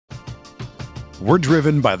We're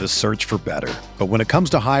driven by the search for better. But when it comes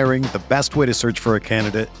to hiring, the best way to search for a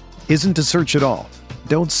candidate isn't to search at all.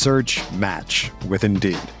 Don't search, match with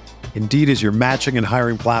Indeed. Indeed is your matching and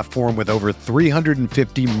hiring platform with over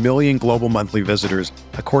 350 million global monthly visitors,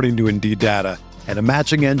 according to Indeed data, and a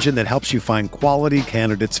matching engine that helps you find quality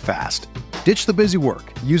candidates fast. Ditch the busy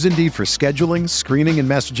work. Use Indeed for scheduling, screening, and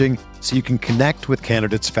messaging so you can connect with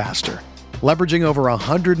candidates faster. Leveraging over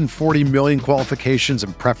 140 million qualifications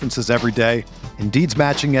and preferences every day, Indeed's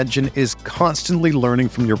matching engine is constantly learning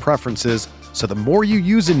from your preferences, so the more you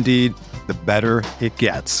use Indeed, the better it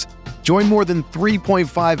gets. Join more than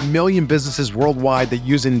 3.5 million businesses worldwide that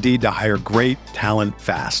use Indeed to hire great talent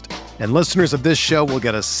fast. And listeners of this show will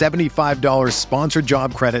get a $75 sponsored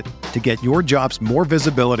job credit to get your jobs more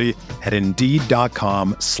visibility at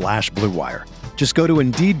Indeed.com/Blue Wire. Just go to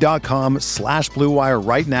Indeed.com/Blue Wire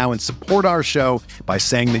right now and support our show by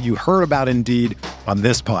saying that you heard about Indeed on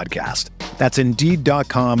this podcast. That's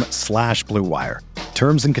Indeed.com/Blue Wire.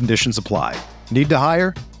 Terms and conditions apply. Need to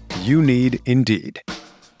hire? You need Indeed.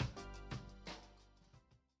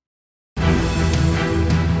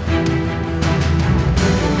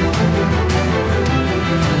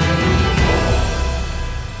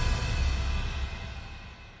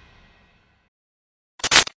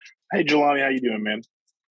 Hey, Jelani, how you doing, man?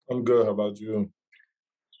 I'm good. How about you?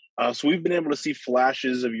 So we've been able to see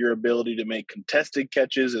flashes of your ability to make contested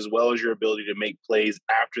catches as well as your ability to make plays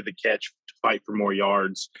after the catch to fight for more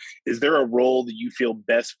yards. Is there a role that you feel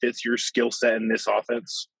best fits your skill set in this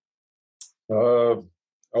offense? I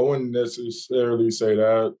wouldn't necessarily say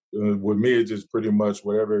that. With me, it's just pretty much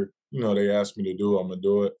whatever they ask me to do, I'm gonna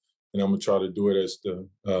do it, and I'm gonna try to do it as the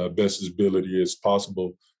best ability as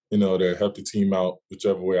possible. To help the team out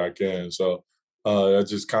whichever way I can. So that's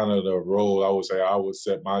just kind of the role I would say I would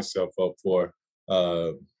set myself up for,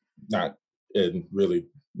 not in really,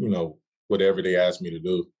 whatever they ask me to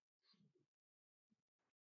do.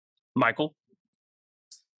 Michael?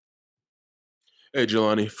 Hey,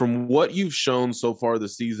 Jelani, from what you've shown so far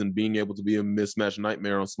this season, being able to be a mismatch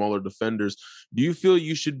nightmare on smaller defenders, do you feel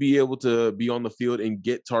you should be able to be on the field and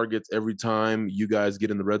get targets every time you guys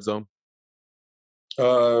get in the red zone?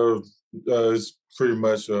 It's pretty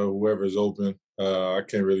much whoever's open. I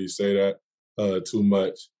can't really say that too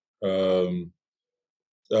much.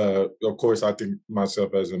 Of course, I think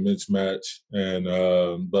myself as a mismatch, and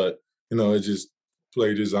but it's just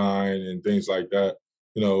play design and things like that.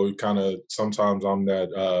 Kind of sometimes I'm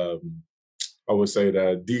that I would say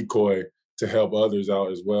that decoy to help others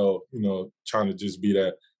out as well. Trying to just be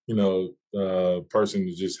that person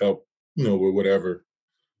to just help with whatever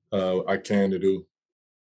I can to do.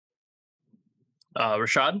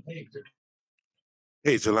 Rashad?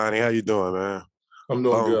 Hey, Jelani, how you doing, man? I'm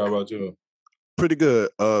doing good. How about you? Pretty good.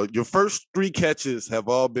 Your first 3 catches have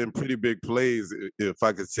all been pretty big plays, if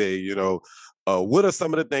I could say. What are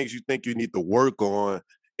some of the things you think you need to work on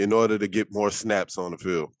in order to get more snaps on the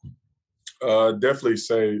field? Definitely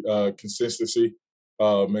say consistency,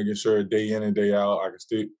 making sure day in and day out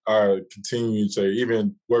I continue to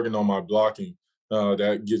even working on my blocking.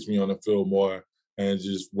 That gets me on the field more. And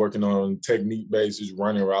just working on technique basis,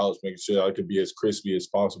 running routes, making sure I could be as crispy as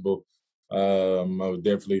possible. I would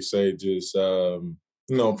definitely say just, from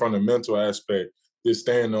the mental aspect, just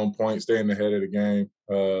staying on point, staying ahead of the game,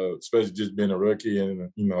 especially just being a rookie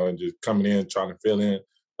and, and just coming in, trying to fill in,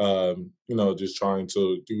 just trying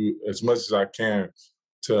to do as much as I can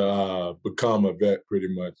to become a vet pretty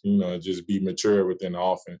much, just be mature within the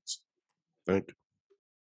offense. Thank you.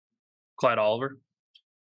 Clyde Oliver?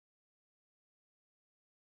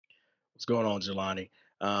 What's going on, Jelani?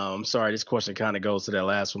 I'm sorry, this question kind of goes to that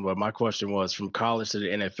last one, but my question was from college to the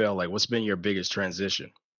NFL, like what's been your biggest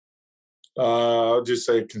transition? I'll just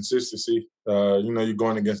say consistency. You're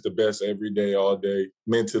going against the best every day, all day,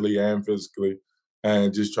 mentally and physically,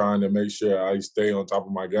 and just trying to make sure I stay on top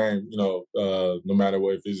of my game, no matter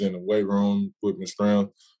what, if it's in the weight room with my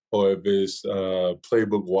strength or if it's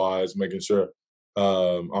playbook-wise, making sure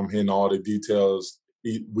I'm hitting all the details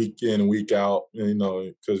week in and week out,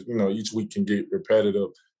 because, each week can get repetitive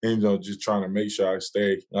and, just trying to make sure I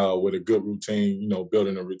stay with a good routine,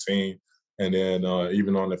 building a routine. And then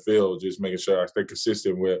even on the field, just making sure I stay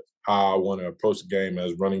consistent with how I want to approach the game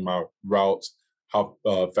as running my routes, how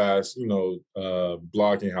fast,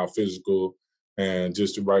 blocking, how physical, and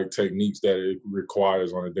just the right techniques that it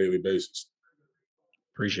requires on a daily basis.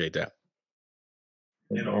 Appreciate that.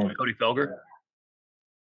 Cody Felger?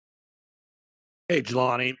 Hey,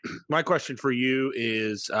 Jelani, my question for you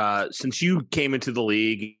is, since you came into the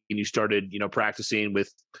league and you started, practicing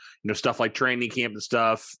with, stuff like training camp and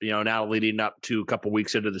stuff, now leading up to a couple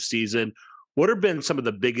weeks into the season, What have been some of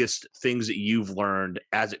the biggest things that you've learned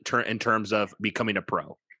in terms of becoming a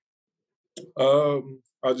pro?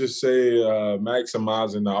 I'll just say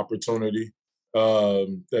maximizing the opportunity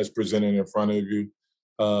that's presented in front of you,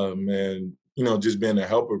 and just being a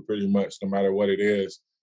helper pretty much, no matter what it is.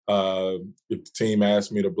 If the team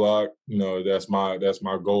asks me to block, that's my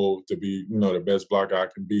goal, to be the best blocker I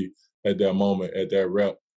can be at that moment, at that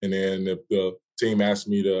rep. And then if the team asks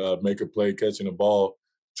me to make a play catching the ball,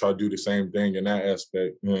 try to do the same thing in that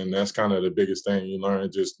aspect. And that's kind of the biggest thing you learn,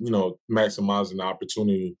 just maximizing the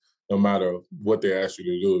opportunity no matter what they ask you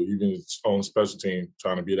to do, even on special team,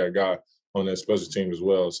 trying to be that guy on that special team as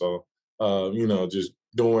well. So, just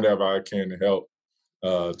doing whatever I can to help,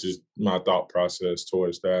 just my thought process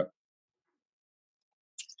towards that.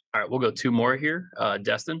 All right, we'll go two more here.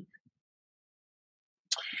 Destin?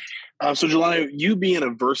 So, Jelani, you being a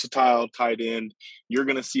versatile tight end, you're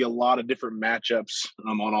going to see a lot of different matchups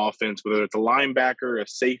on offense, whether it's a linebacker, a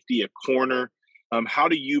safety, a corner. How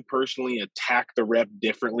do you personally attack the rep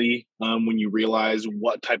differently when you realize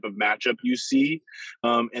what type of matchup you see?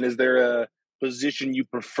 And is there a position you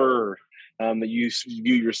prefer that you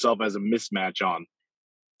view yourself as a mismatch on?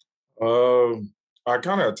 I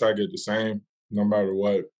kind of attack it the same no matter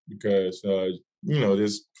what, because,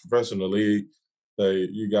 this professional league,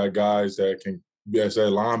 you got guys that can, as a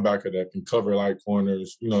linebacker, that can cover like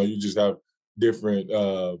corners. You just have different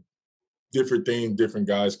things different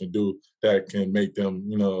guys can do that can make them,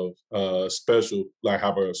 special, like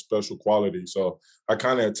have a special quality. So I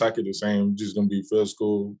kind of attack it the same, just going to be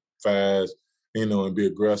physical, fast, and be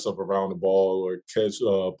aggressive around the ball or catch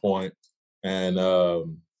a point and,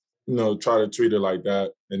 try to treat it like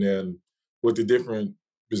that. And then with the different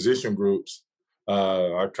position groups,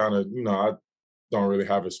 I kind of, I don't really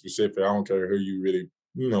have a specific, I don't care who you really,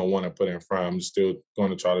 want to put in front. I'm still going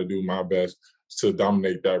to try to do my best to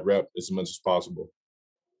dominate that rep as much as possible.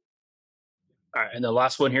 All right, and the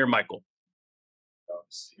last one here, Michael.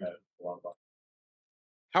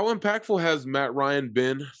 How impactful has Matt Ryan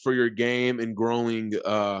been for your game and growing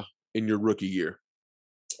in your rookie year?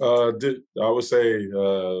 I would say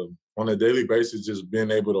on a daily basis, just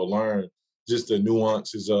being able to learn just the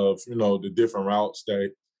nuances of, the different routes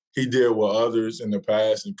that he did with others in the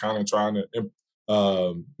past, and kind of trying to,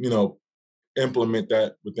 implement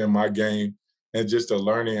that within my game, and just the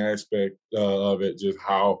learning aspect of it, just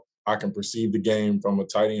how I can perceive the game from a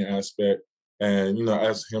tight end aspect. And,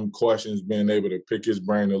 ask him questions, being able to pick his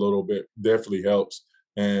brain a little bit definitely helps.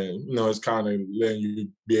 And, it's kind of letting you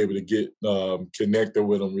be able to get connected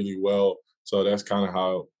with him really well. So that's kind of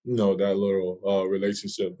how, that little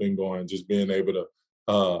relationship been going, just being able to,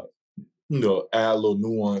 add little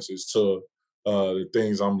nuances to the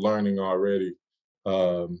things I'm learning already,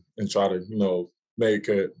 and try to, make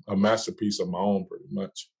it a masterpiece of my own pretty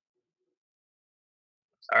much.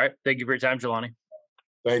 All right. Thank you for your time, Jelani.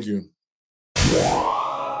 Thank you.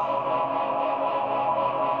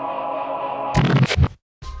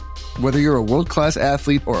 Whether you're a world-class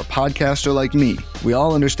athlete or a podcaster like me, we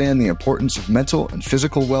all understand the importance of mental and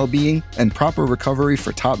physical well-being and proper recovery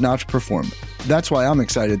for top-notch performance. That's why I'm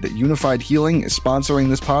excited that Unified Healing is sponsoring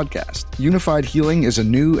this podcast. Unified Healing is a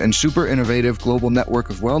new and super innovative global network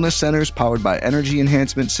of wellness centers powered by Energy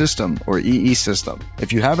Enhancement System, or EE System.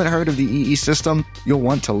 If you haven't heard of the EE System, you'll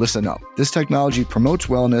want to listen up. This technology promotes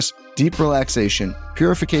wellness, deep relaxation,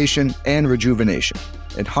 purification, and rejuvenation.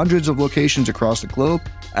 At hundreds of locations across the globe,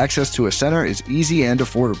 access to a center is easy and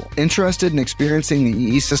affordable. Interested in experiencing the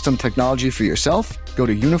EE System technology for yourself? Go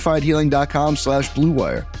to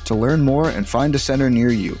unifydhealing.com/bluewire to learn more and find a center near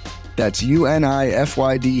you. That's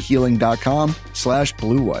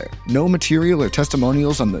unifydhealing.com/bluewire. No material or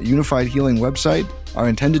testimonials on the Unified Healing website are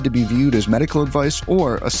intended to be viewed as medical advice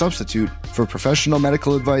or a substitute for professional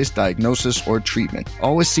medical advice, diagnosis, or treatment.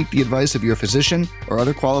 Always seek the advice of your physician or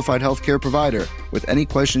other qualified healthcare provider with any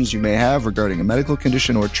questions you may have regarding a medical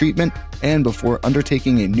condition or treatment, and before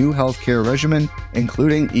undertaking a new healthcare regimen,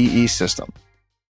 including EE System.